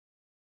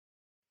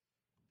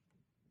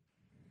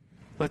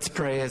Let's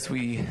pray as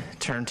we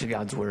turn to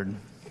God's word.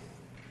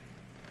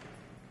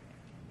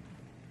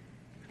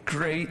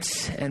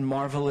 Great and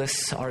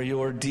marvelous are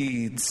your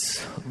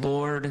deeds,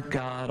 Lord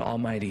God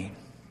Almighty.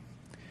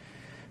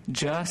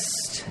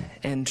 Just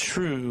and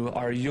true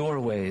are your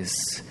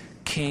ways,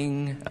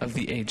 King of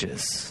the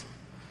ages.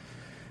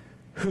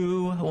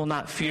 Who will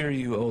not fear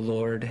you, O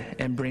Lord,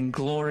 and bring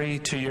glory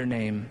to your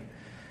name?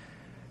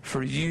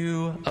 For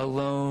you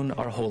alone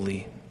are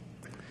holy.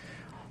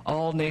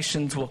 All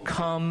nations will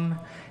come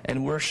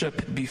and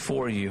worship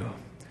before you,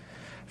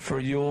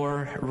 for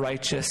your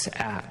righteous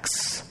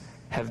acts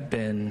have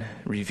been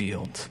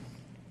revealed.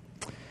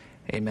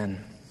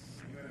 Amen.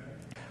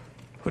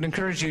 I would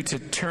encourage you to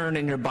turn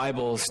in your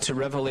Bibles to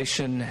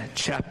Revelation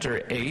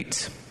chapter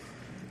 8.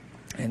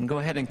 And go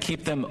ahead and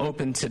keep them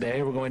open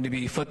today. We're going to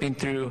be flipping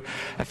through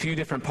a few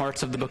different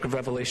parts of the book of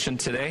Revelation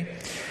today.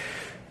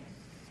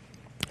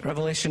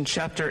 Revelation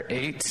chapter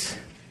 8.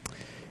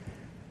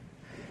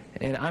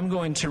 And I'm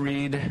going to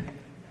read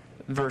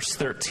verse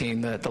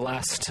 13, the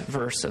last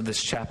verse of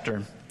this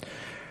chapter.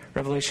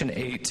 Revelation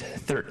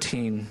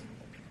 8:13.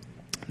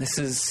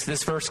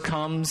 This verse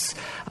comes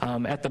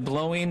at the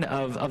blowing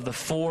of the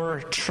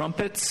 4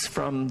 trumpets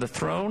from the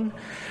throne.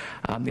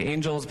 The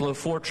angels blow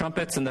 4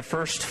 trumpets, and the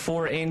first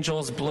 4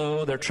 angels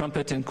blow their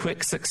trumpet in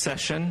quick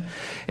succession.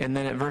 And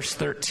then at verse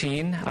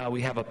 13,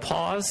 we have a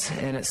pause,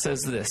 and it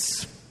says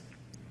this.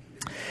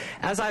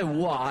 As I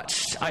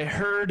watched, I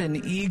heard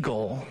an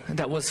eagle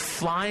that was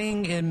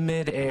flying in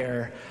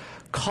midair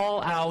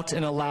call out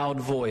in a loud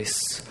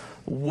voice,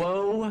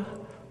 "Woe,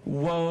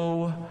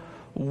 woe,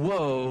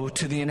 woe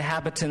to the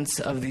inhabitants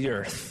of the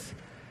earth,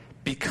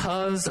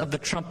 because of the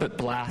trumpet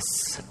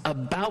blasts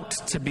about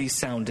to be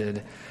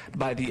sounded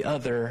by the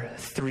other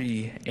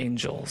 3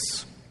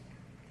 angels."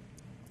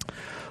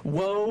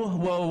 Woe,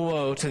 woe,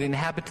 woe to the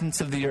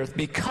inhabitants of the earth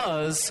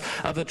because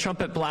of the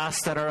trumpet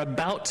blasts that are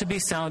about to be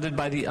sounded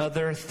by the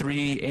other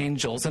 3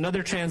 angels.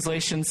 Another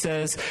translation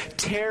says,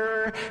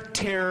 terror,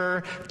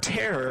 terror,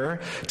 terror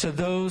to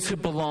those who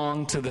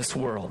belong to this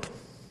world.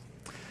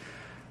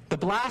 The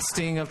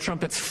blasting of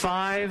trumpets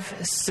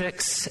 5,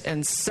 6,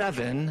 and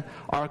 7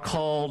 are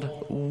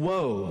called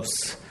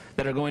woes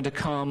that are going to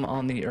come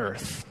on the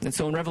earth. And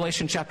so in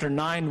Revelation chapter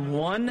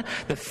 9:1,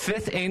 the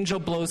 5th angel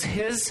blows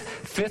his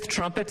 5th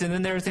trumpet, and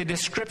then there's a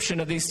description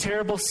of these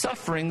terrible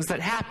sufferings that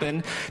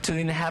happen to the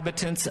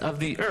inhabitants of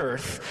the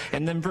earth.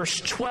 And then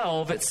verse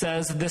 12, it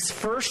says, this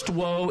first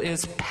woe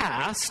is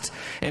past,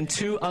 and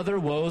 2 other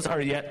woes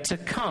are yet to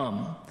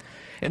come.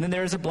 And then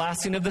there's a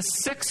blasting of the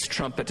 6th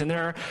trumpet, and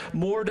there are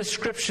more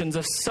descriptions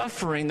of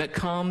suffering that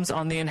comes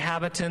on the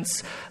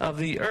inhabitants of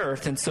the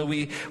earth. And so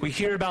we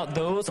hear about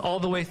those all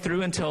the way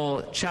through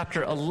until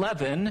chapter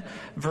 11,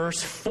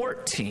 verse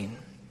 14.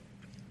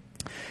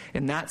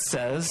 And that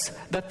says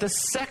that the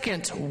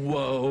 2nd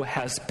woe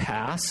has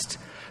passed,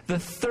 the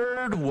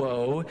 3rd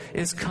woe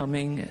is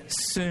coming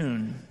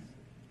soon.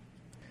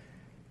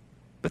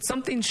 But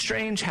something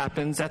strange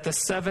happens at the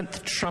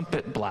 7th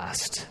trumpet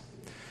blast.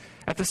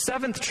 At the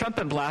 7th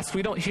trumpet blast,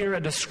 we don't hear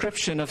a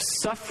description of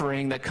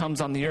suffering that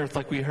comes on the earth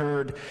like we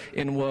heard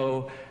in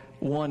Woe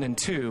 1 and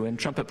 2 and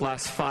trumpet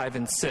blast 5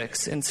 and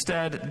 6.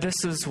 Instead,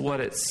 this is what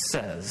it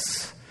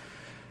says.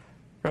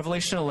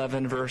 Revelation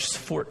 11, verse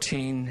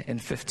 14 and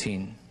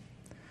 15.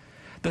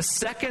 The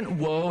 2nd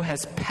woe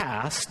has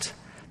passed,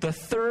 the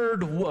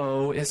 3rd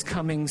woe is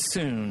coming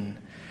soon.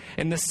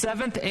 And the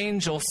 7th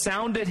angel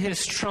sounded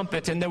his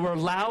trumpet, and there were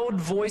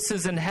loud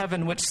voices in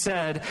heaven which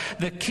said,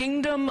 the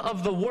kingdom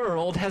of the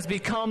world has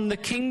become the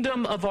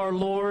kingdom of our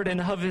Lord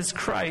and of his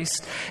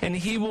Christ, and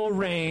he will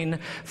reign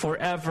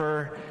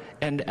forever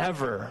and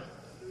ever.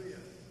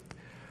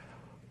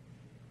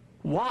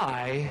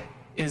 Why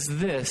is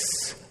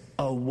this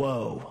a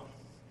woe?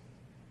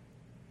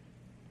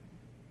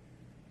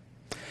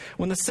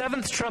 When the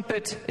 7th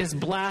trumpet is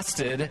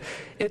blasted,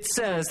 it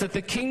says that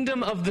the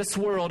kingdom of this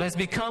world has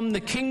become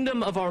the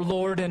kingdom of our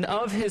Lord and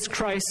of his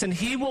Christ, and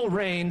he will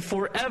reign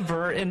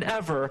forever and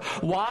ever.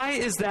 Why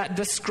is that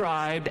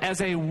described as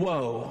a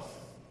woe,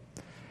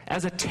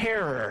 as a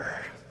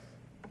terror?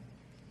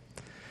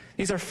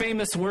 These are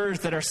famous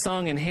words that are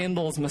sung in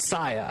Handel's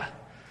Messiah,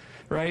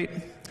 right?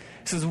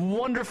 This is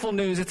wonderful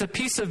news. It's a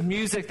piece of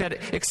music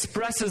that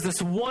expresses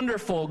this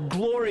wonderful,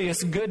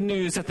 glorious good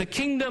news that the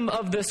kingdom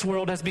of this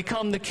world has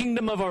become the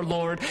kingdom of our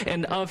Lord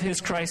and of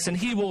his Christ, and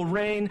he will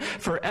reign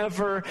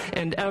forever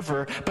and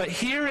ever. But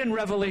here in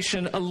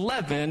Revelation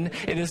 11,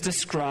 it is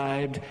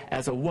described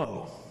as a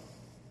woe,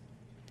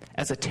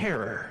 as a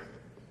terror.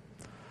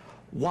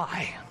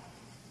 Why?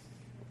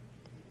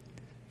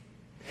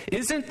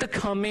 Isn't the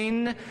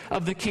coming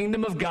of the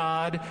kingdom of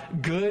God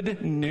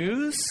good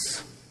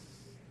news?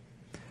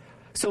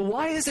 So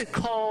why is it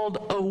called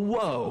a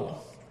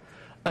woe,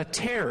 a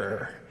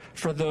terror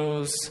for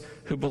those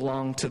who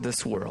belong to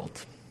this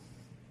world?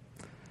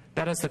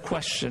 That is the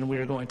question we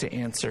are going to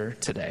answer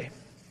today.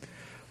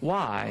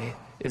 Why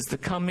is the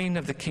coming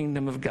of the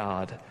kingdom of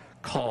God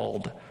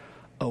called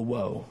a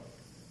woe?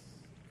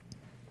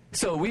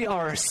 So we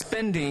are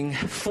spending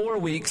 4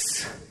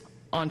 weeks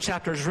on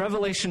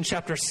Revelation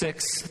chapter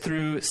 6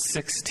 through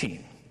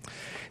 16.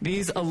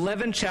 These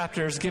 11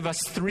 chapters give us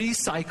 3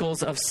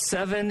 cycles of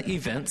 7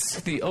 events: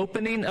 the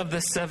opening of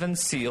the 7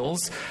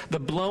 seals, the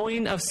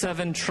blowing of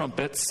 7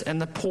 trumpets,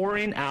 and the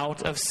pouring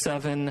out of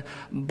 7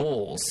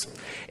 bowls.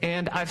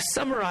 And I've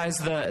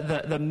summarized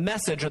the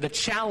message or the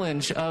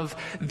challenge of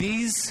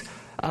these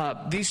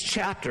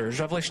chapters,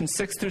 Revelation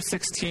 6 through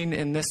 16,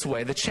 in this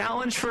way. The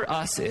challenge for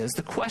us is,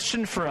 the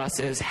question for us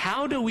is,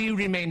 how do we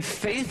remain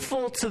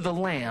faithful to the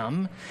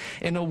Lamb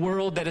in a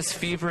world that is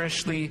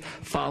feverishly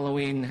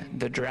following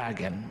the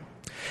dragon?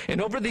 And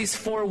over these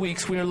 4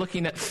 weeks, we are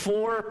looking at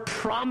 4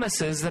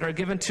 promises that are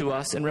given to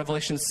us in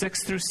Revelation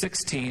 6 through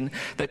 16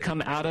 that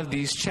come out of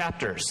these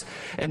chapters.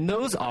 And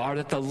those are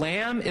that the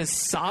Lamb is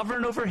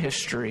sovereign over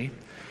history,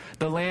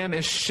 the Lamb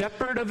is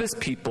shepherd of his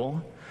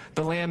people,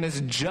 the Lamb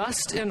is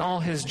just in all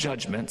his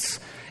judgments,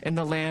 and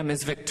the Lamb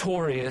is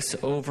victorious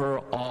over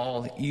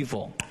all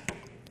evil.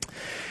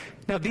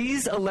 Now,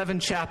 these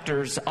 11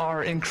 chapters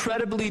are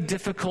incredibly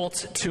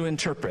difficult to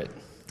interpret.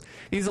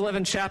 These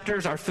 11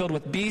 chapters are filled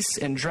with beasts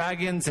and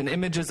dragons and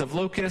images of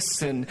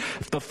locusts and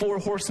the 4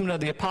 horsemen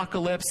of the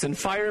apocalypse and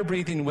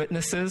fire-breathing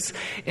witnesses.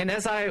 And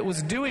as I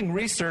was doing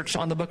research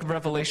on the book of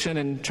Revelation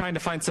and trying to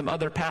find some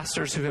other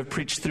pastors who have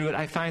preached through it,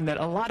 I find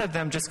that a lot of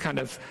them just kind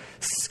of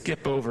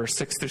skip over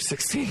 6 through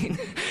 16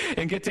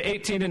 and get to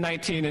 18 and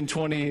 19 and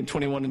 20 and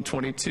 21 and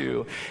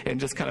 22 and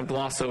just kind of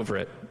gloss over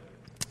it.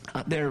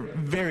 They're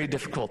very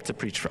difficult to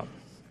preach from.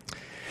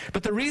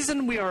 But the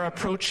reason we are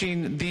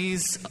approaching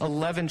these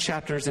 11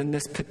 chapters in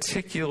this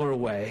particular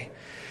way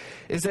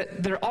is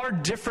that there are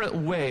different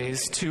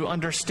ways to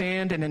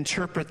understand and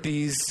interpret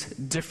these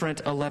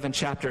different 11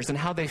 chapters and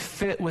how they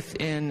fit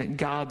within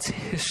God's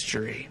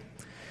history.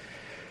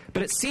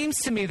 But it seems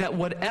to me that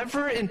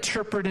whatever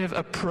interpretive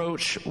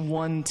approach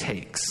one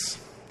takes,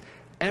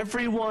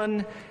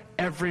 everyone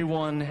can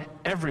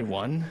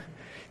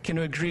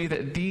agree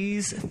that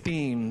these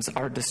themes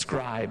are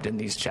described in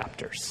these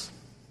chapters.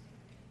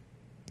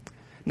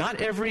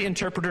 Not every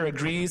interpreter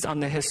agrees on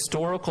the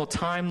historical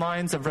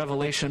timelines of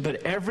Revelation,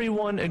 but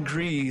everyone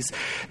agrees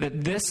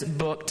that this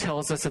book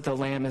tells us that the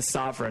Lamb is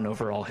sovereign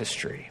over all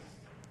history.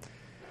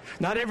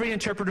 Not every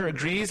interpreter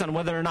agrees on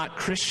whether or not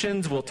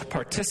Christians will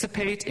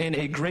participate in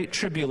a great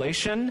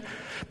tribulation,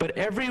 but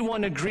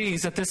everyone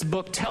agrees that this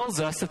book tells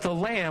us that the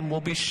Lamb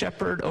will be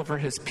shepherd over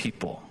his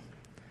people.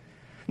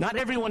 Not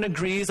everyone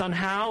agrees on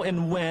how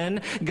and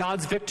when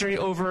God's victory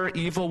over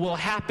evil will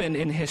happen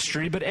in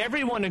history, but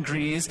everyone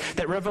agrees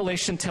that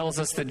Revelation tells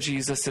us that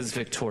Jesus is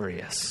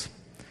victorious.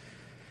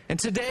 And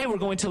today we're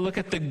going to look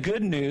at the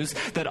good news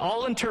that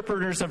all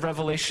interpreters of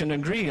Revelation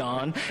agree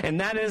on, and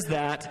that is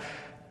that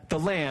the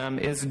Lamb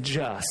is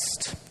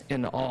just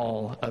in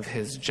all of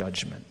his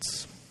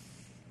judgments.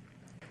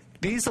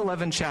 These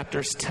 11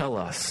 chapters tell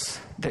us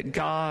that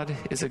God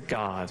is a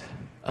God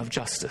of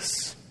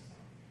justice.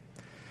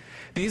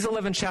 These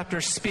 11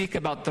 chapters speak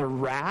about the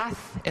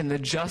wrath and the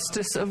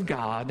justice of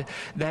God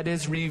that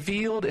is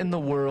revealed in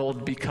the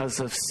world because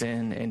of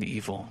sin and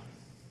evil.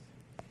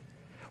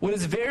 What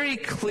is very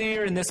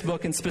clear in this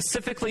book, and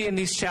specifically in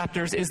these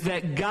chapters, is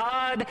that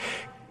God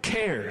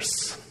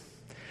cares.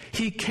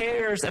 He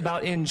cares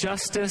about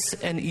injustice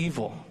and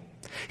evil.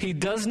 He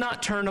does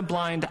not turn a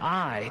blind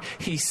eye.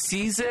 He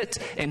sees it,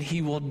 and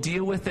he will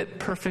deal with it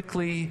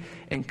perfectly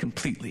and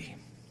completely.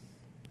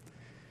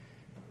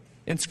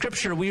 In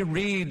Scripture, we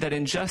read that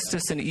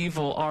injustice and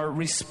evil are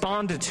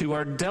responded to,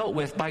 are dealt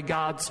with by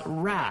God's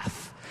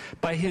wrath,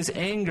 by his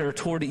anger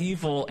toward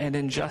evil and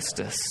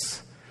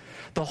injustice.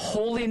 The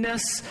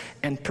holiness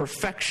and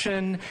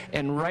perfection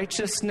and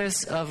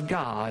righteousness of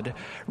God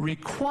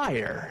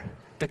require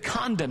the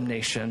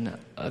condemnation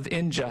of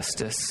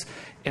injustice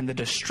and the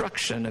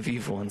destruction of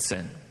evil and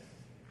sin.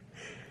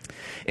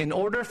 In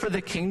order for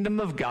the kingdom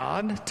of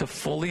God to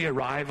fully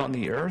arrive on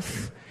the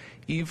earth,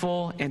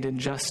 evil and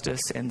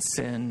injustice and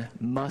sin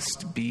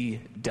must be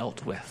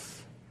dealt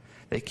with.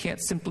 They can't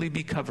simply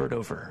be covered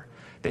over.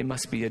 They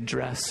must be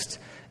addressed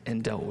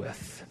and dealt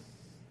with.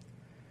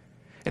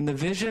 And the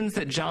visions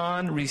that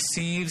John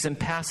receives and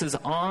passes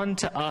on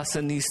to us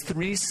in these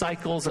 3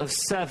 cycles of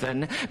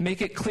 7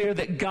 make it clear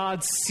that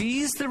God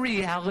sees the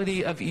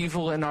reality of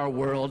evil in our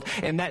world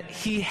and that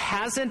he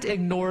hasn't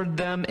ignored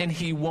them and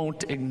he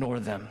won't ignore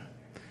them.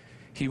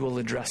 He will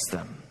address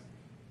them.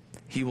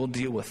 He will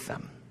deal with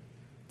them.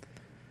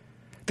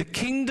 The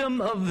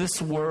kingdom of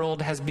this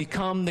world has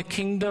become the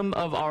kingdom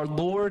of our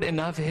Lord and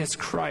of his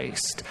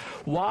Christ.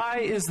 Why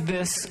is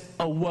this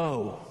a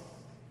woe?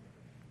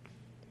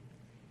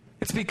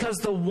 It's because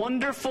the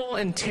wonderful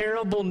and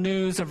terrible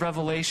news of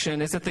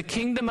Revelation is that the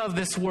kingdom of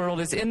this world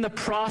is in the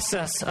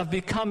process of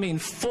becoming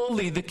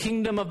fully the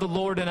kingdom of the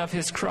Lord and of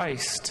his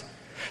Christ.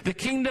 The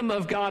kingdom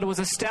of God was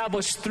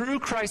established through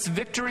Christ's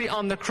victory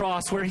on the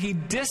cross, where he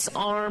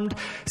disarmed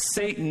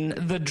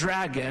Satan, the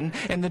dragon,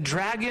 and the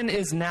dragon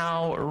is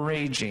now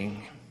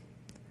raging.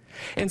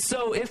 And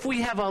so if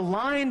we have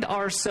aligned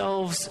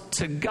ourselves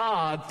to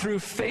God through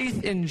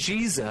faith in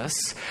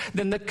Jesus,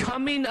 then the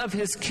coming of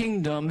his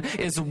kingdom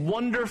is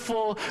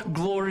wonderful,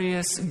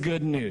 glorious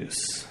good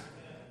news.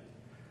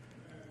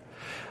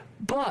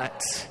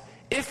 But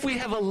if we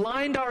have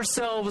aligned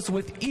ourselves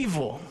with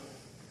evil,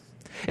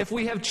 if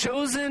we have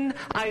chosen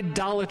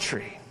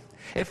idolatry,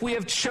 if we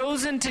have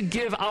chosen to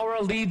give our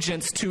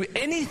allegiance to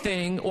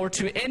anything or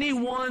to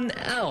anyone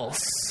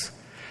else,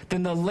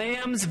 then the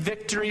Lamb's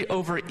victory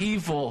over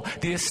evil,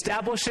 the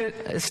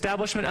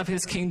establishment of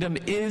his kingdom,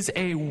 is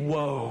a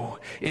woe.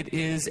 It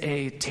is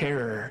a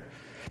terror,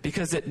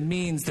 because it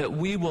means that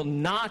we will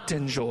not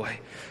enjoy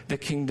the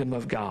kingdom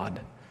of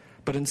God,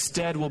 but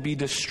instead will be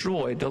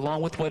destroyed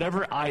along with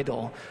whatever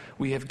idol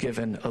we have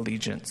given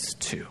allegiance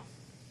to.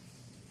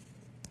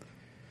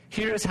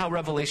 Here is how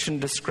Revelation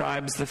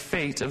describes the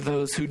fate of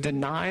those who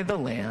deny the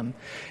Lamb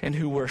and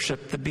who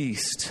worship the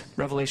beast.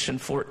 Revelation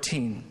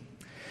 14.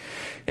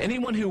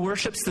 Anyone who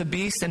worships the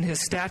beast and his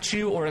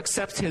statue or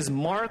accepts his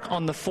mark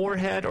on the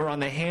forehead or on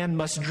the hand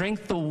must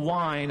drink the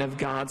wine of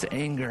God's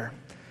anger.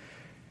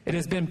 It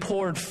has been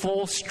poured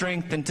full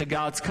strength into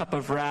God's cup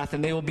of wrath,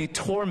 and they will be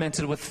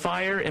tormented with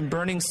fire and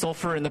burning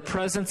sulfur in the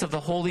presence of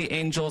the holy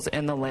angels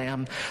and the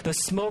Lamb. The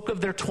smoke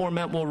of their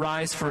torment will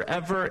rise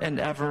forever and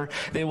ever.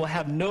 They will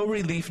have no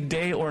relief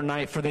day or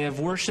night, for they have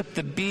worshipped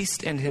the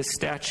beast and his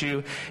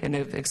statue and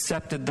have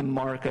accepted the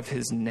mark of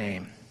his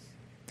name.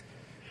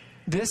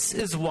 This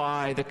is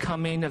why the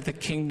coming of the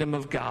kingdom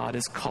of God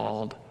is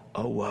called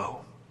a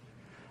woe,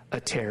 a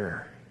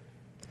terror.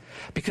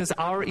 Because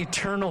our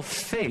eternal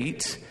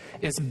fate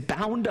is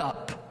bound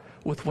up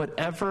with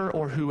whatever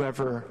or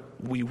whoever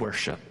we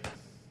worship.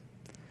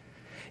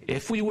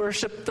 If we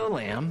worship the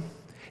Lamb,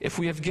 if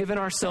we have given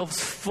ourselves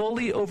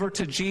fully over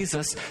to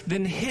Jesus,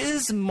 then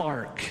his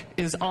mark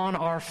is on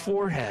our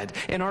forehead,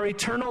 and our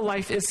eternal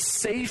life is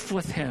safe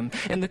with him,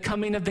 and the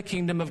coming of the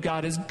kingdom of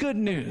God is good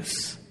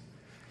news.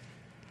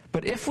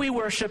 But if we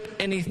worship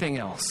anything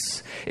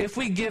else, if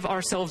we give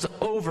ourselves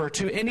over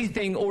to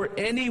anything or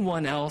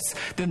anyone else,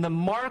 then the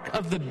mark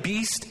of the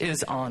beast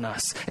is on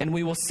us, and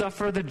we will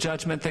suffer the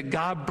judgment that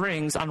God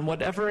brings on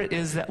whatever it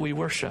is that we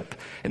worship.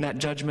 And that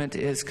judgment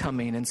is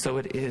coming, and so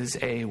it is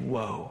a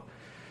woe,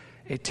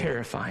 a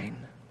terrifying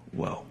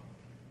woe.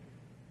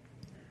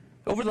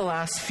 Over the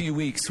last few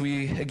weeks,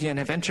 we again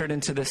have entered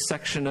into this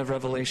section of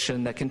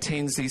Revelation that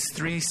contains these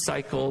 3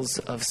 cycles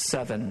of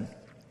 7.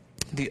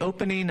 The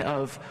opening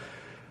of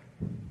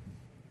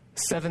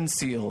 7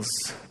 seals,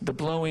 the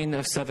blowing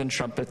of 7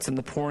 trumpets, and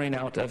the pouring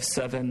out of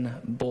 7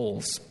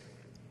 bowls.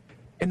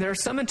 And there are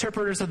some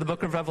interpreters of the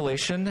book of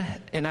Revelation,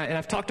 and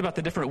I've talked about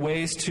the different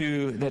ways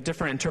that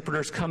different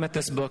interpreters come at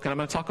this book, and I'm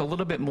going to talk a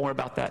little bit more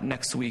about that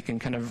next week and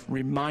kind of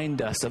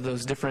remind us of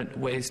those different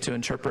ways to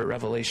interpret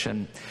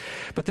Revelation.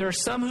 But there are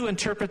some who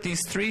interpret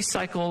these 3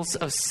 cycles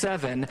of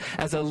 7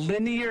 as a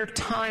linear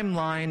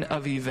timeline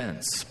of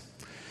events.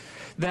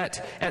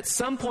 That at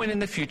some point in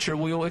the future,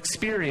 we will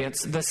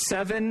experience the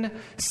 7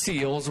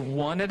 seals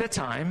one at a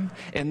time,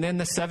 and then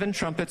the 7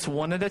 trumpets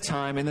one at a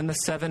time, and then the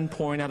 7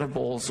 pouring out of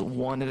bowls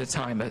one at a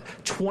time.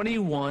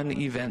 21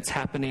 events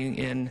happening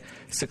in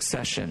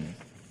succession.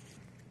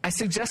 I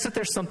suggest that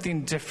there's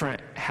something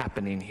different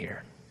happening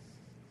here.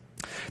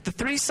 The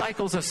 3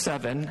 cycles of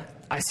 7,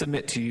 I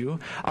submit to you,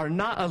 are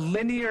not a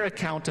linear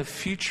account of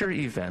future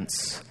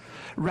events.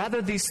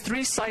 Rather, these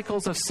 3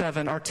 cycles of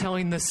 7 are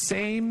telling the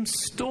same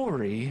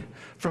story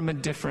from a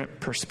different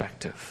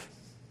perspective.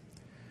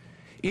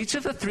 Each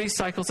of the 3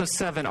 cycles of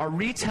 7 are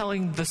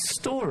retelling the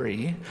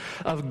story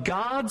of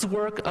God's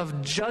work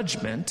of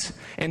judgment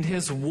and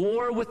his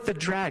war with the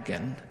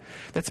dragon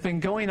that's been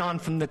going on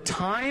from the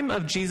time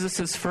of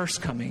Jesus' first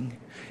coming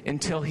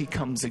until he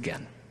comes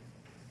again.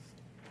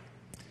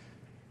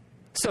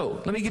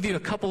 So, let me give you a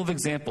couple of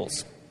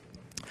examples.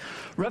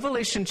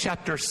 Revelation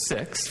chapter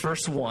 6,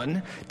 verse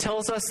 1,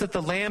 tells us that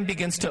the Lamb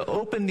begins to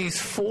open these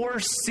 4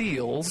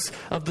 seals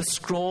of the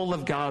scroll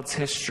of God's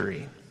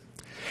history.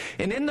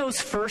 And in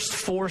those first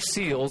 4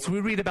 seals, we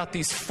read about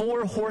these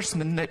 4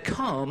 horsemen that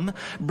come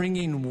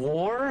bringing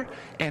war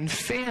and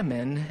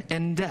famine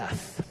and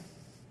death.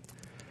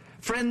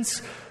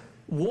 Friends,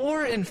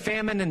 war and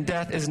famine and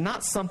death is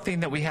not something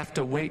that we have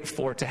to wait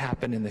for to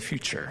happen in the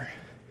future.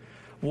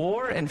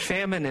 War and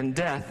famine and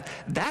death,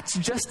 that's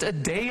just a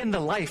day in the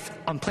life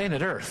on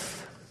planet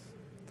Earth.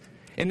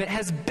 And it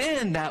has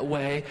been that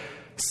way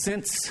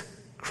since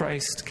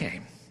Christ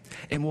came.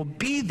 And will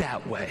be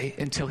that way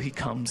until he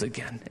comes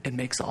again and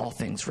makes all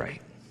things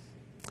right.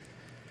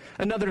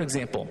 Another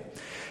example.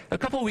 A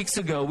couple weeks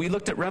ago, we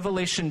looked at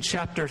Revelation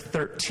chapter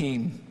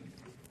 13.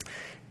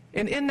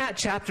 And in that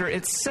chapter,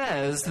 it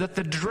says that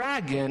the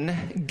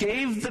dragon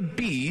gave the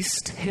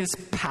beast his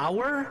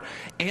power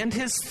and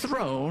his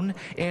throne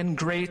and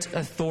great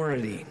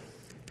authority.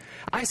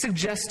 I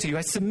suggest to you,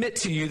 I submit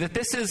to you that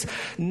this is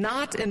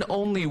not an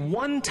only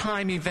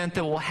one-time event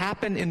that will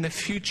happen in the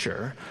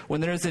future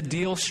when there is a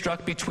deal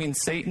struck between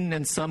Satan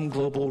and some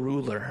global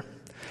ruler.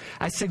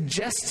 I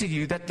suggest to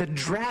you that the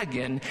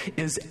dragon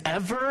is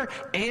ever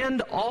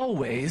and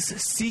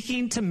always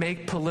seeking to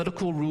make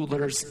political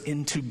rulers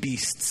into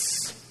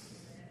beasts.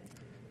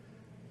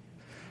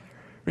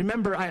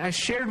 Remember, I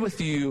shared with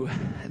you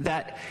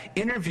that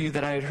interview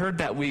that I had heard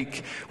that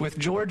week with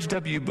George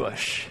W.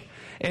 Bush.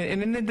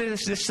 And in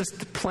this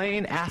just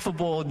plain,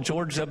 affable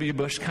George W.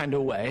 Bush kind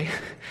of way,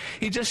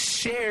 he just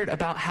shared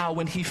about how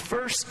when he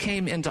first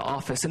came into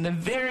office, in the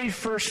very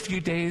first few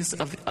days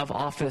of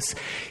office,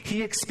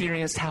 he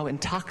experienced how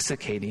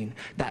intoxicating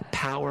that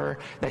power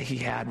that he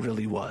had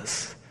really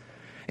was.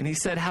 And he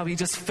said how he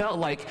just felt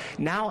like,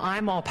 now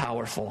I'm all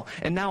powerful,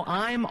 and now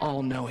I'm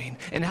all knowing,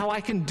 and how I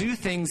can do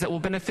things that will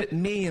benefit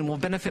me and will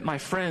benefit my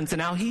friends,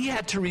 and how he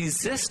had to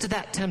resist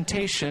that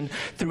temptation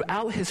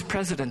throughout his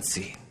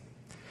presidency.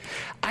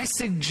 I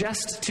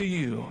suggest to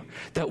you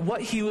that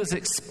what he was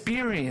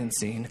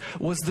experiencing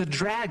was the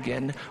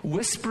dragon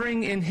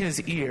whispering in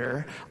his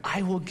ear,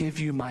 I will give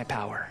you my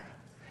power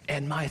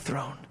and my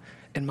throne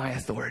and my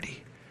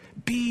authority.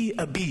 Be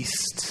a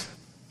beast.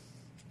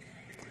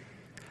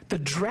 The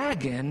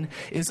dragon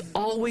is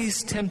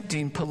always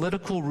tempting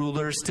political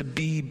rulers to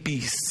be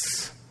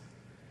beasts,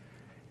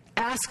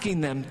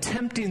 asking them,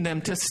 tempting them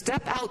to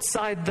step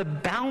outside the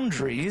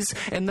boundaries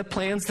and the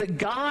plans that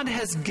God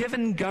has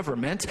given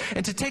government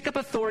and to take up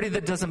authority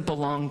that doesn't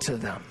belong to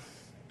them.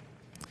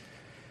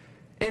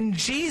 And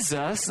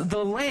Jesus,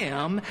 the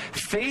Lamb,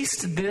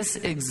 faced this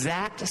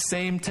exact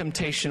same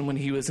temptation when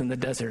he was in the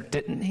desert,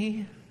 didn't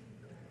he?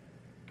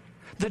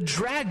 The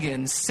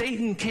dragon,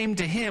 Satan, came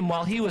to him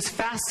while he was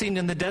fasting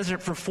in the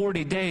desert for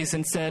 40 days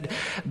and said,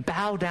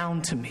 bow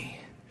down to me.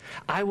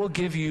 I will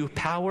give you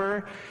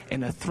power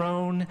and a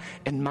throne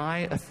and my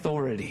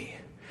authority.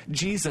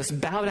 Jesus,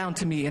 bow down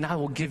to me and I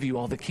will give you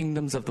all the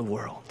kingdoms of the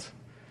world.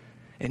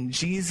 And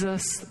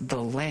Jesus,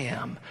 the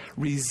Lamb,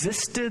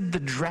 resisted the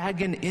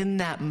dragon in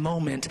that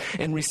moment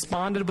and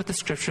responded with the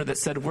scripture that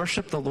said,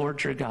 worship the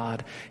Lord your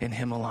God and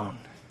him alone.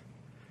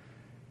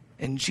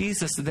 And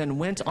Jesus then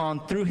went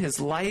on through his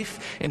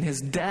life and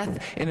his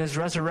death and his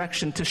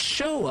resurrection to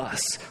show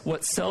us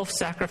what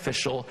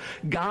self-sacrificial,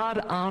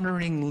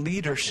 God-honoring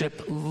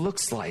leadership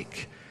looks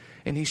like.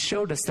 And he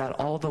showed us that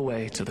all the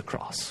way to the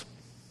cross.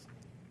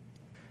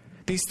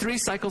 These 3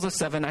 cycles of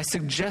 7, I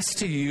suggest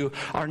to you,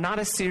 are not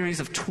a series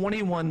of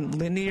 21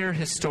 linear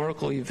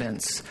historical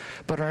events,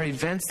 but are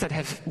events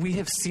that we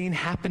have seen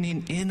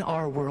happening in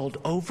our world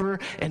over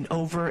and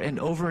over and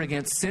over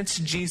again since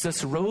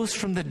Jesus rose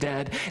from the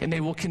dead, and they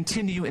will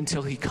continue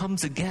until he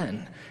comes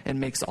again and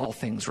makes all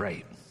things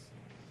right.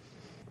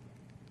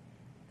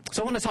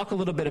 So I want to talk a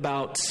little bit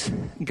about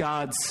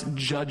God's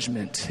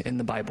judgment in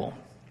the Bible.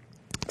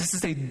 This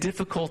is a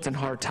difficult and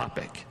hard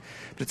topic,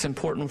 but it's an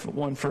important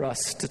one for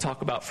us to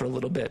talk about for a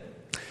little bit.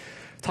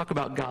 Talk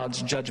about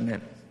God's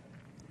judgment.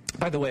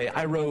 By the way,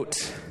 I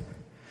wrote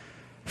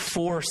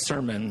 4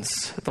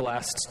 sermons the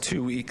last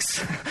 2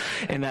 weeks,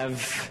 and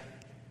I've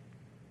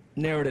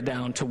narrowed it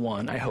down to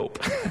 1, I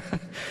hope.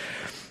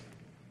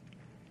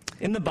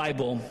 In the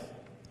Bible,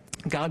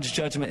 God's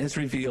judgment is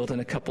revealed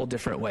in a couple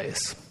different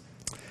ways.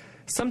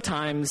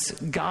 Sometimes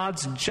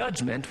God's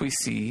judgment, we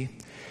see,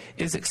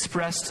 is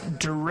expressed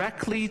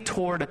directly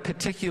toward a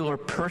particular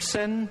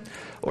person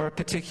or a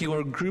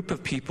particular group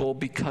of people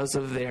because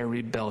of their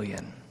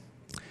rebellion.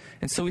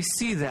 And so we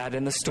see that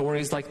in the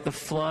stories like the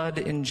flood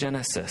in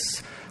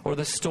Genesis, or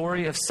the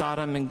story of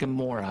Sodom and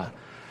Gomorrah,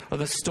 or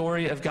the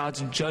story of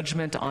God's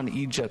judgment on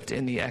Egypt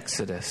in the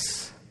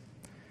Exodus.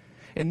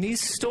 In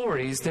these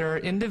stories, there are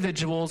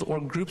individuals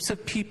or groups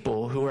of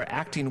people who are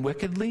acting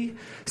wickedly,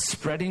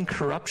 spreading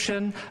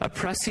corruption,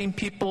 oppressing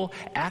people,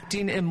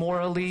 acting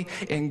immorally,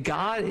 and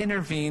God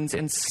intervenes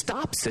and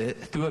stops it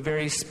through a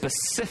very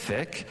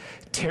specific,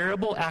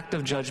 terrible act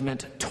of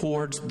judgment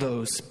towards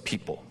those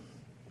people.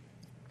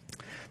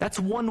 That's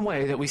one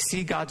way that we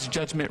see God's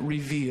judgment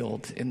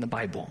revealed in the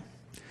Bible.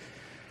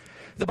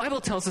 The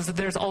Bible tells us that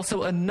there's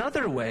also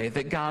another way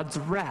that God's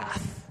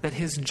wrath, that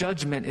his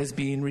judgment is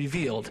being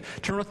revealed.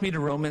 Turn with me to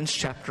Romans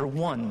chapter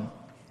 1.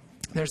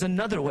 There's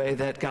another way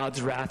that God's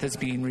wrath is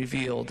being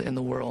revealed in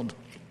the world.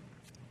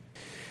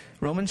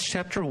 Romans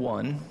chapter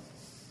 1,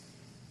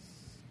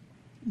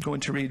 I'm going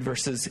to read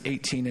verses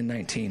 18 and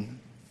 19.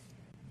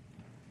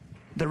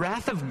 The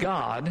wrath of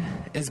God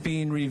is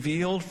being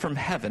revealed from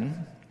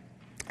heaven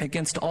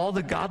against all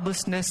the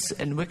godlessness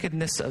and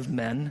wickedness of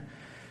men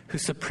who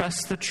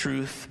suppress the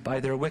truth by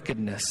their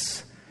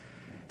wickedness,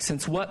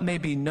 since what may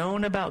be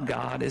known about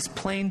God is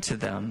plain to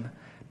them,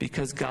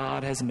 because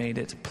God has made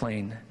it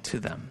plain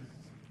to them.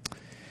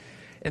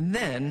 And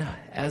then,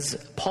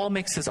 as Paul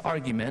makes his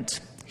argument,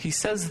 he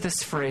says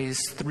this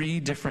phrase 3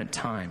 different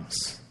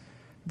times.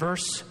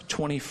 Verse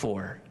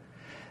 24,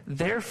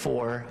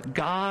 therefore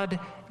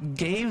God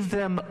gave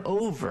them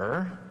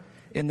over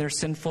in their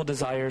sinful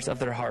desires of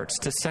their hearts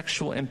to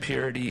sexual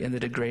impurity and the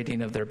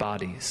degrading of their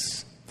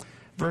bodies.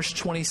 Verse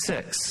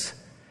 26,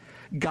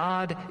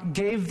 God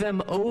gave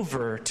them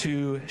over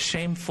to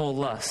shameful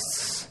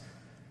lusts.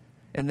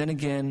 And then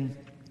again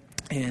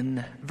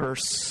in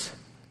verse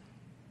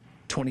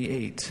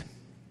 28,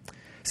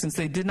 since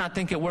they did not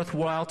think it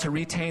worthwhile to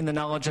retain the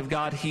knowledge of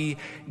God, he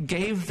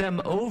gave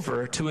them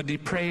over to a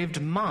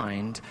depraved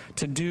mind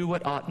to do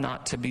what ought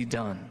not to be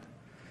done.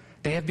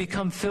 They have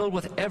become filled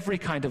with every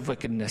kind of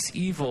wickedness,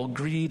 evil,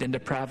 greed, and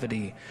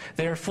depravity.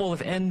 They are full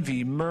of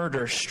envy,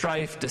 murder,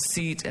 strife,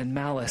 deceit, and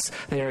malice.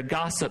 They are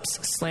gossips,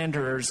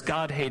 slanderers,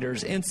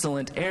 God-haters,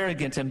 insolent,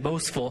 arrogant, and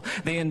boastful.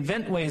 They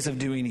invent ways of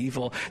doing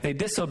evil. They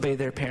disobey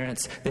their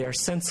parents. They are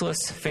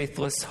senseless,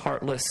 faithless,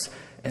 heartless,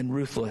 and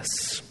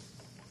ruthless.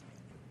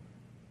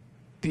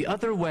 The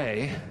other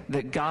way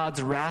that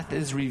God's wrath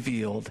is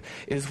revealed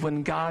is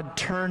when God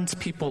turns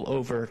people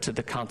over to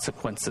the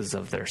consequences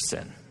of their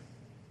sin.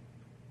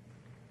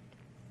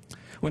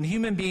 When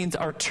human beings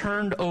are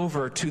turned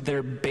over to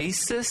their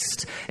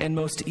basest and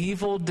most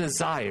evil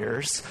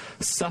desires,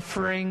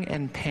 suffering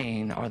and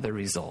pain are the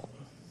result.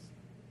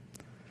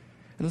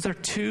 And those are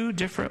two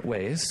different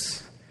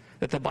ways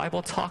that the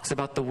Bible talks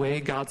about the way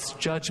God's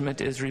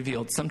judgment is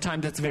revealed.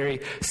 Sometimes it's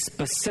very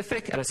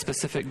specific at a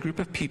specific group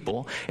of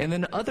people, and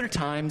then other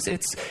times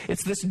it's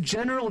this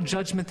general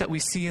judgment that we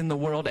see in the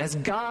world as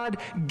God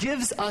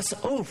gives us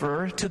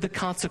over to the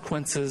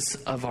consequences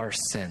of our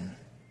sin.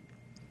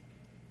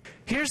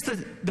 Here's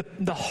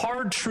the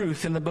hard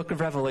truth in the book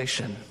of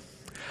Revelation.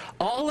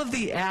 All of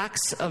the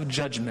acts of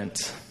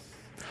judgment,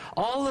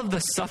 all of the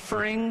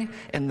suffering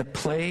and the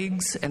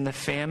plagues and the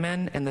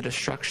famine and the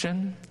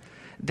destruction,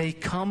 they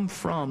come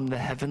from the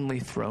heavenly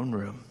throne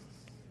room.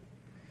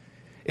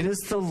 It is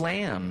the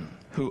Lamb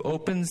who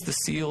opens the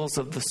seals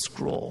of the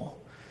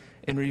scroll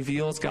and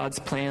reveals God's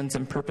plans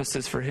and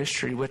purposes for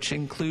history, which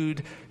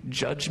include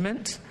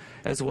judgment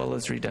as well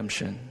as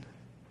redemption.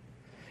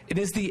 It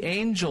is the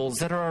angels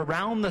that are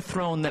around the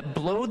throne that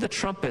blow the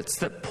trumpets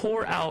that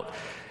pour out,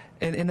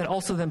 and that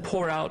also then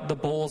pour out the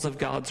bowls of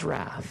God's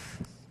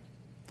wrath.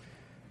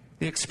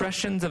 The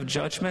expressions of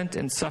judgment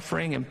and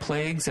suffering and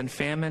plagues and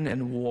famine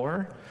and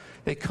war,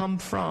 they come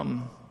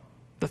from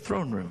the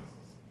throne room.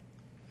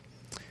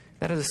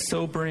 That is a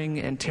sobering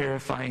and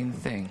terrifying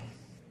thing.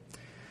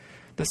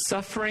 The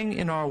suffering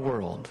in our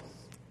world,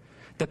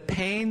 the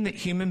pain that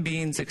human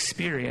beings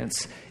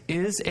experience,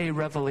 is a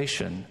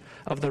revelation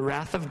of the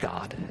wrath of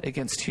God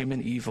against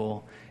human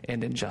evil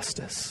and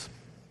injustice.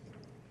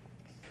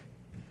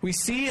 We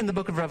see in the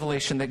book of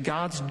Revelation that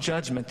God's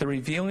judgment, the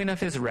revealing of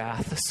his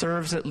wrath,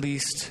 serves at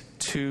least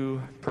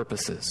two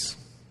purposes.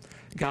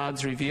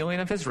 God's revealing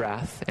of his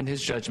wrath and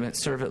his judgment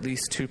serve at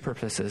least two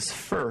purposes.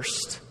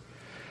 First,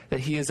 that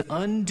he is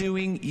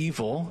undoing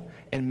evil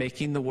and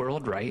making the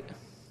world right.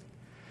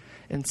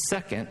 And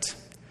second,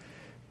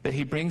 that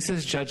he brings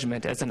his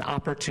judgment as an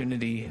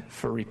opportunity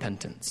for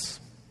repentance.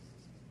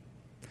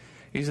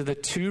 These are the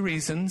two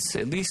reasons,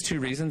 at least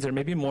two reasons, there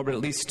may be more, but at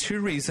least two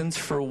reasons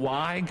for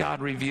why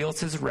God reveals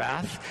his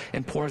wrath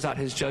and pours out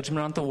his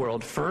judgment on the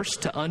world.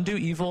 First, to undo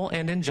evil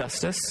and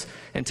injustice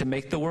and to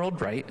make the world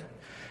right.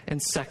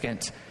 And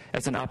second,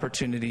 as an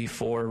opportunity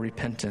for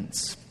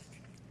repentance.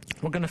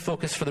 We're going to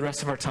focus for the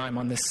rest of our time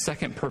on this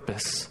second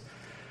purpose,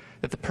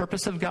 that the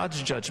purpose of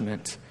God's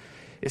judgment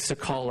is to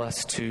call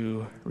us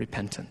to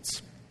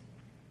repentance.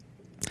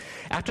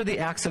 After the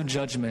acts of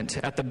judgment,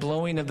 at the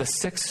blowing of the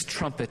sixth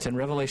trumpet in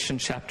Revelation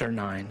chapter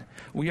 9,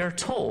 we are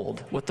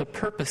told what the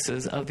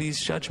purposes of these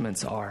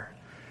judgments are.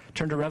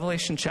 Turn to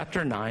Revelation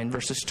chapter 9,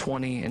 verses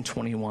 20 and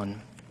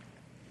 21.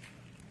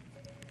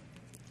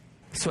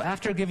 So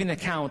after giving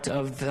account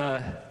of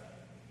the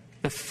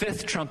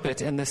fifth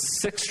trumpet and the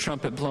sixth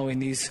trumpet blowing,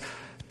 these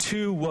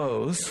two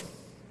woes,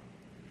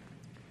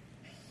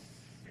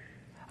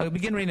 I'll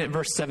begin reading at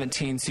verse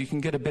 17 so you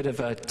can get a bit of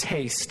a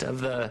taste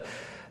of the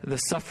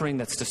suffering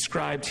that's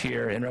described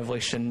here in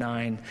Revelation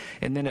 9.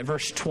 And then at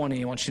verse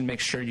 20, I want you to make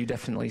sure you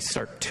definitely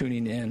start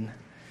tuning in.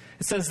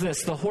 It says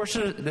this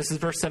is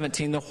verse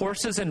 17, the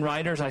horses and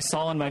riders I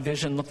saw in my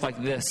vision looked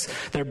like this.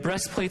 Their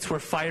breastplates were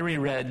fiery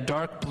red,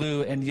 dark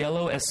blue, and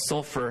yellow as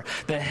sulfur.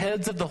 The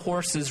heads of the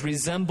horses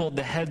resembled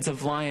the heads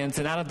of lions,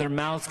 and out of their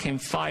mouths came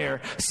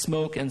fire,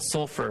 smoke, and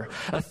sulfur.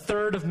 A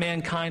third of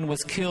mankind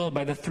was killed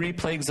by the three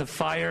plagues of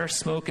fire,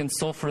 smoke, and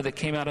sulfur that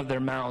came out of their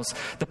mouths.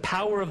 The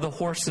power of the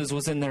horses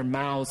was in their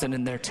mouths and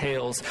in their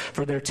tails,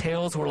 for their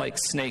tails were like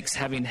snakes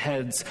having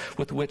heads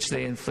with which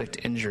they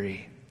inflict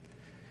injury.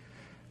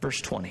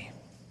 Verse 20.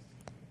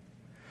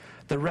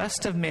 The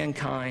rest of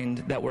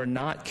mankind that were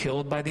not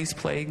killed by these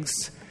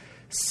plagues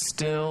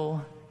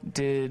still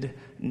did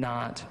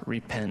not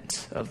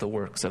repent of the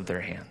works of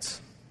their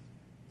hands.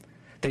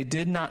 They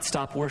did not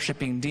stop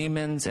worshiping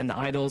demons and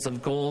idols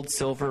of gold,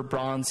 silver,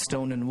 bronze,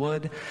 stone, and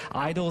wood,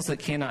 idols that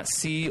cannot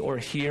see or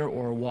hear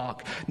or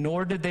walk,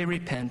 nor did they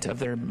repent of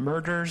their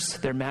murders,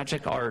 their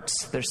magic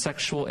arts, their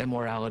sexual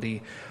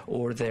immorality,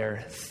 or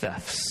their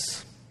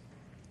thefts.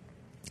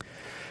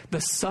 The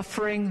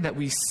suffering that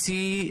we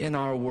see in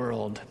our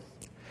world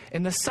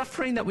and the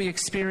suffering that we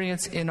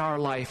experience in our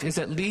life is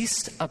at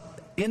least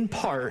in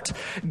part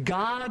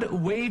God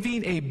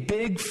waving a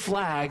big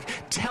flag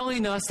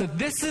telling us that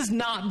this is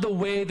not the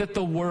way that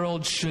the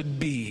world should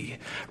be.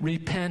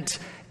 Repent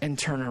and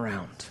turn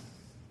around.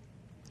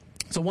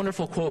 It's a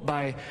wonderful quote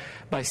by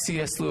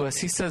C.S. Lewis.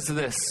 He says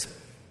this: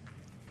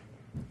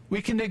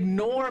 we can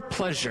ignore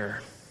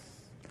pleasure,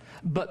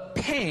 but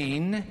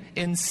pain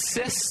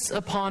insists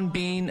upon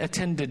being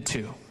attended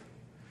to.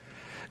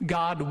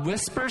 God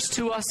whispers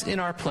to us in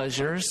our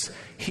pleasures,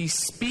 he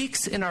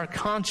speaks in our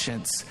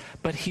conscience,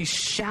 but he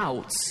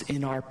shouts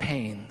in our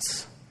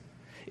pains.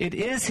 It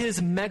is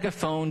his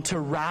megaphone to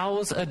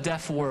rouse a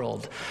deaf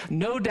world.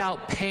 No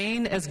doubt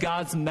pain as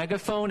God's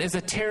megaphone is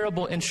a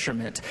terrible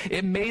instrument.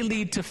 It may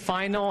lead to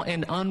final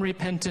and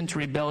unrepentant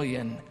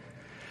rebellion,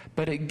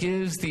 but it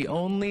gives the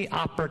only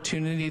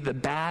opportunity the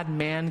bad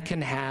man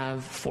can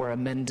have for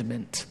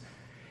amendment.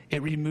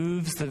 It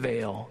removes the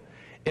veil.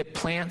 It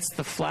plants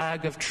the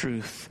flag of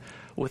truth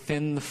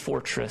within the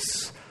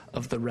fortress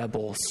of the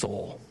rebel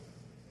soul.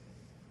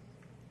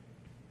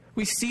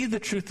 We see the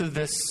truth of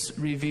this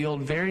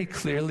revealed very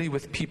clearly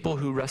with people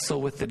who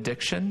wrestle with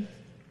addiction.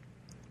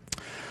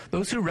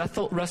 Those who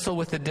wrestle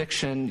with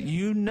addiction,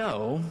 you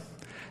know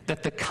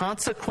that the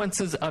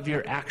consequences of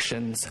your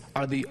actions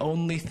are the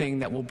only thing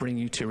that will bring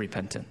you to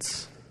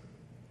repentance.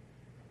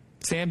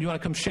 Sam, do you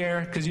want to come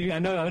share? Because I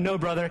know,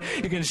 brother,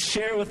 you can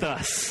share with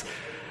us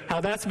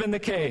how that's been the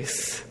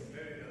case.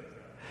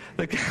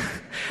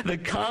 The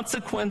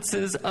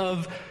consequences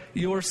of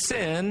your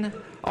sin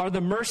are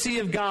the mercy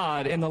of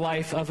God in the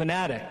life of an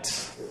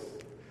addict.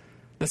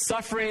 The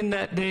suffering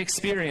that they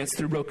experience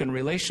through broken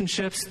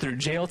relationships, through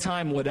jail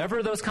time,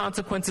 whatever those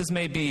consequences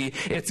may be,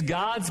 it's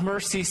God's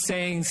mercy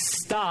saying,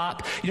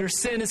 stop, your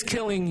sin is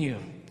killing you.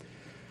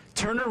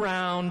 Turn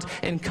around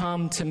and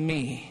come to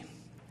me.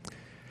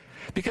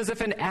 Because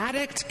if an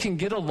addict can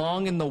get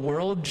along in the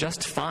world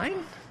just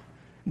fine,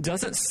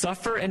 doesn't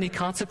suffer any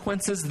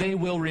consequences, they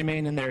will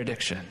remain in their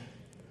addiction.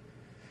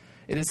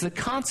 It is the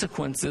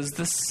consequences,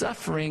 the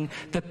suffering,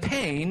 the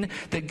pain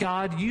that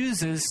God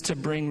uses to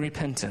bring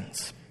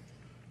repentance.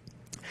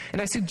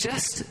 And I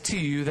suggest to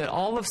you that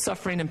all of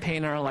suffering and pain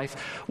in our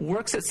life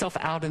works itself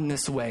out in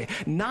this way.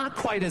 Not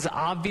quite as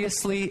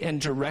obviously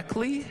and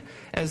directly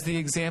as the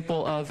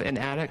example of an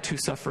addict who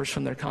suffers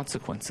from their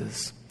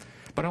consequences.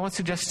 But I want to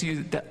suggest to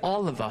you that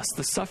all of us,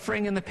 the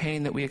suffering and the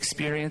pain that we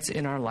experience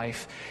in our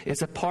life,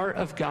 is a part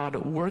of God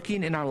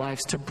working in our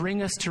lives to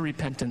bring us to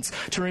repentance,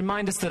 to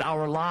remind us that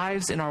our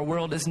lives and our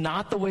world is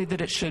not the way that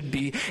it should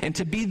be, and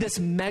to be this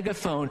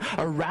megaphone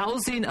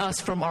arousing us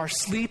from our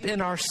sleep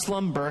and our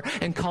slumber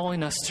and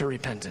calling us to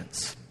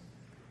repentance.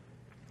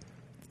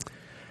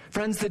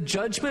 Friends, the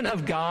judgment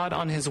of God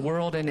on his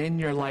world and in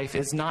your life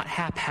is not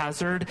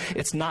haphazard.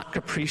 It's not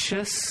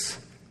capricious.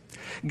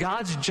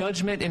 God's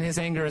judgment in his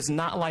anger is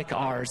not like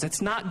ours.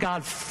 It's not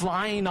God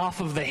flying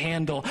off of the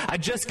handle, I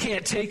just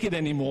can't take it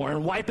anymore,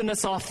 and wiping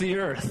us off the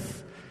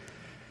earth.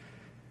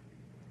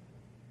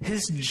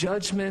 His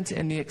judgment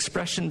and the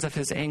expressions of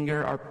his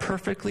anger are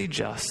perfectly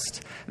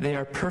just. They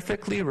are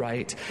perfectly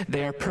right.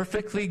 They are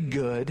perfectly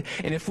good.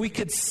 And if we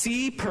could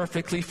see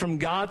perfectly from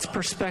God's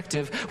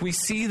perspective, we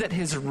see that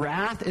his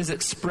wrath is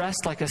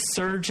expressed like a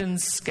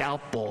surgeon's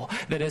scalpel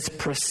that is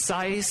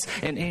precise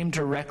and aimed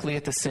directly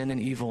at the sin and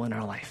evil in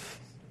our life.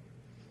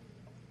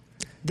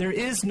 There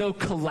is no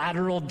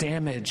collateral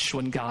damage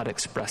when God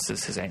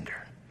expresses his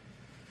anger.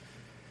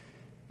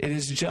 It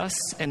is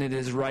just, and it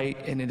is right,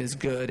 and it is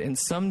good. And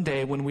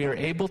someday, when we are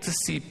able to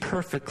see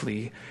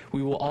perfectly,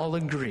 we will all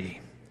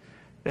agree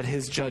that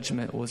his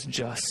judgment was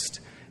just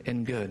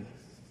and good.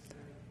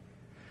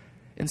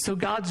 And so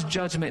God's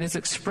judgment is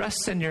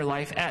expressed in your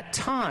life at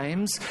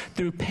times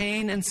through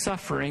pain and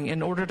suffering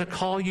in order to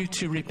call you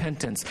to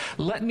repentance.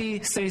 Let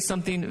me say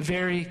something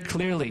very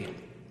clearly.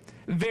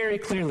 Very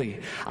clearly.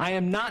 I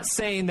am not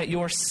saying that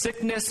your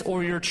sickness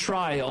or your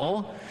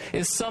trial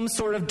is some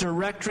sort of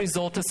direct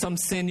result of some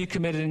sin you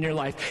committed in your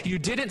life. You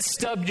didn't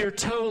stub your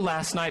toe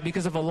last night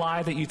because of a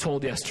lie that you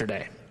told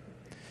yesterday.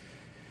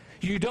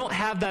 You don't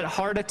have that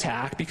heart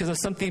attack because of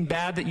something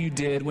bad that you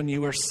did when you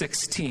were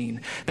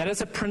 16. That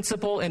is a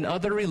principle in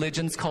other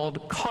religions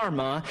called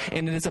karma,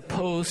 and it is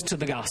opposed to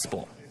the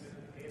gospel.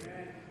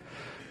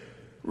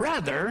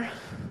 Rather,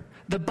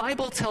 the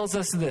Bible tells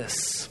us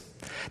this,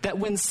 that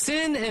when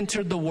sin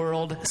entered the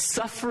world,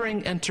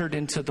 suffering entered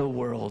into the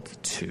world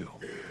too.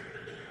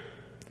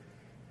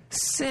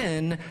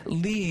 Sin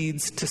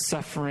leads to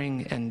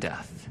suffering and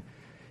death.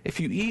 If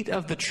you eat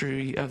of the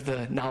tree of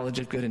the knowledge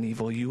of good and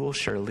evil, you will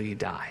surely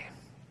die.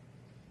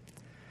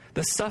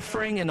 The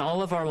suffering in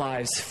all of our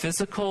lives,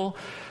 physical,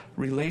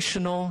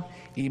 relational,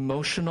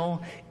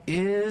 emotional,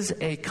 is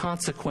a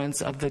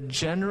consequence of the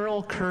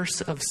general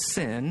curse of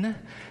sin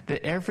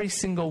that every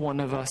single one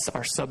of us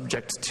are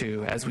subject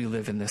to as we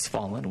live in this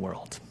fallen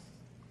world.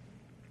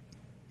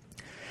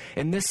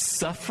 And this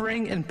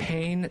suffering and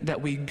pain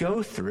that we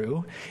go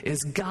through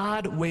is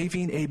God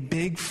waving a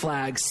big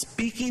flag,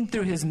 speaking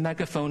through his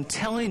megaphone,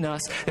 telling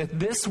us that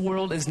this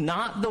world is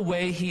not the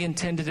way he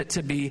intended it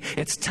to be.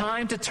 It's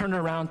time to turn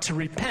around, to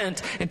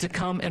repent, and to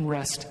come and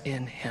rest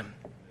in him.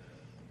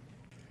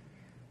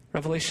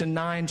 Revelation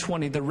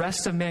 9:20, the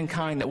rest of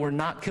mankind that were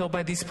not killed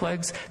by these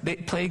plagues,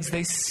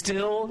 they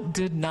still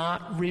did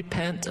not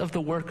repent of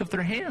the work of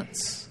their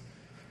hands.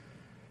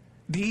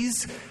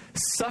 These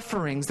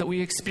sufferings that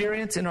we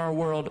experience in our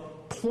world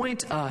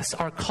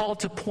are called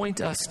to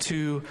point us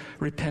to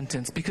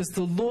repentance, because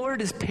the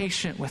Lord is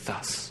patient with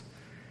us.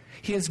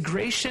 He is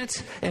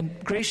gracious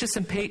and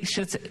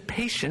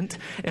patient,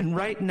 and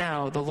right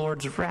now the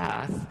Lord's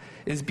wrath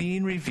is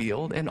being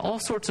revealed in all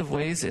sorts of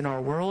ways in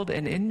our world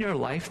and in your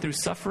life through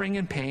suffering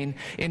and pain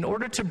in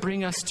order to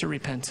bring us to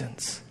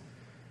repentance.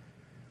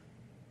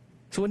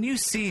 So when you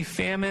see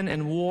famine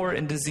and war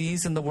and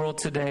disease in the world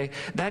today,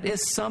 that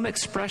is some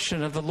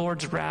expression of the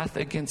Lord's wrath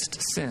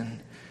against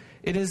sin.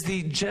 It is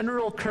the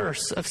general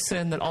curse of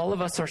sin that all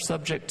of us are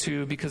subject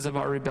to because of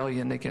our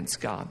rebellion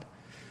against God.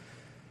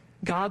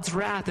 God's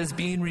wrath is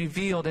being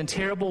revealed in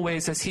terrible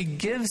ways as he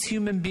gives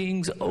human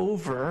beings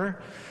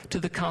over to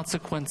the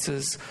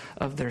consequences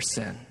of their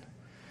sin.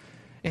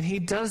 And he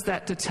does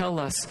that to tell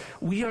us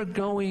we are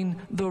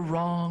going the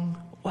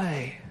wrong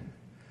way.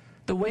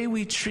 The way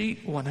we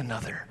treat one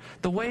another,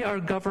 the way our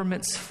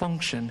governments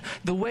function,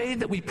 the way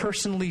that we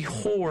personally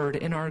hoard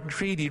and are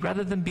greedy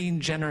rather than being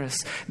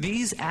generous.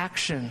 These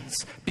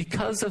actions,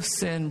 because of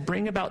sin,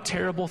 bring about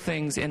terrible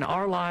things in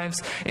our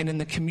lives and in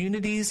the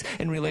communities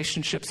and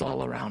relationships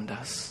all around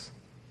us.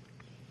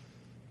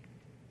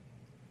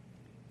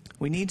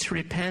 We need to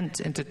repent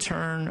and to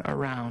turn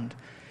around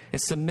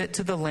and submit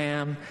to the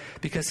Lamb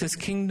because his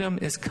kingdom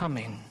is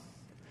coming.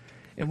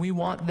 And we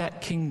want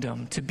that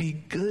kingdom to be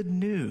good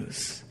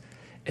news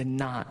and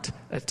not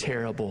a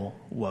terrible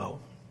woe.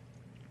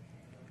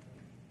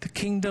 The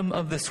kingdom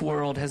of this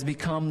world has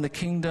become the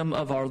kingdom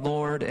of our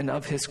Lord and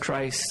of his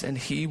Christ, and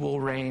he will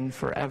reign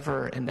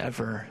forever and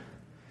ever.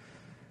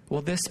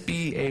 Will this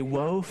be a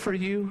woe for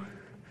you,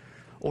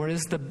 or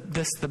is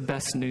this the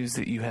best news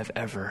that you have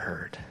ever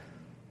heard?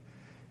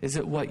 Is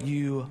it what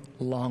you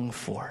long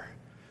for?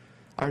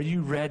 Are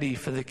you ready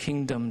for the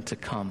kingdom to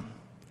come?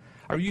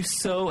 Are you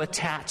so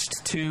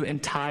attached to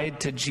and tied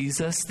to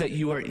Jesus that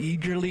you are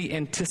eagerly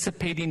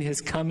anticipating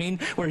his coming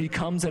where he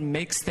comes and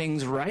makes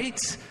things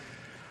right?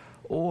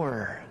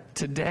 Or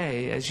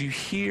today, as you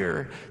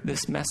hear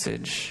this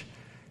message,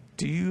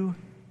 do you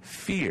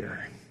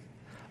fear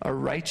a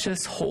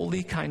righteous,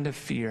 holy kind of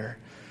fear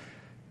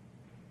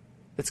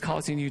that's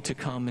causing you to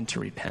come and to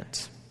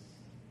repent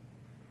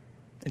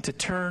and to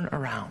turn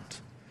around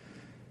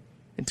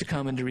and to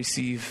come and to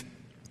receive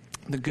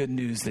the good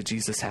news that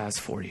Jesus has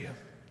for you?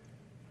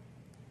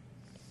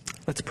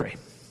 Let's pray.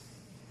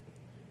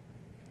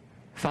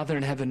 Father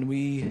in heaven,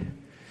 we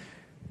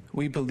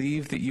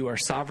believe that you are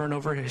sovereign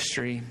over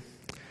history,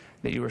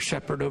 that you are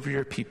shepherd over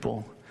your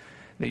people,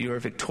 that you are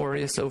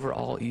victorious over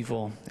all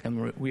evil,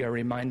 and we are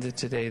reminded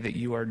today that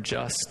you are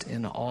just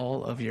in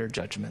all of your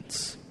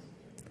judgments.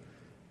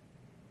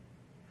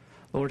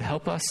 Lord,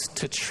 help us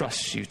to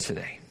trust you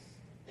today,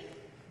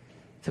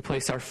 to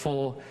place our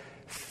full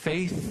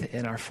faith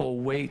and our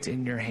full weight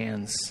in your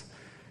hands,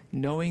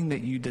 knowing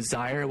that you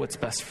desire what's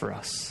best for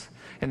us,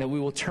 and that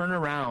we will turn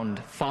around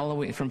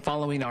from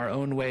following our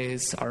own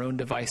ways, our own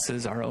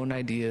devices, our own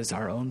ideas,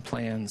 our own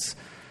plans,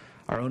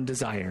 our own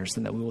desires,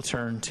 and that we will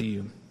turn to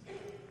you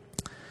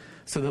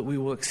so that we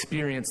will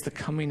experience the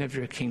coming of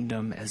your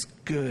kingdom as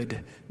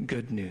good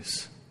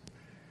news.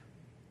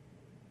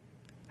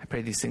 I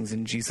pray these things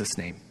in Jesus'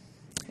 name.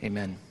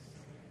 Amen.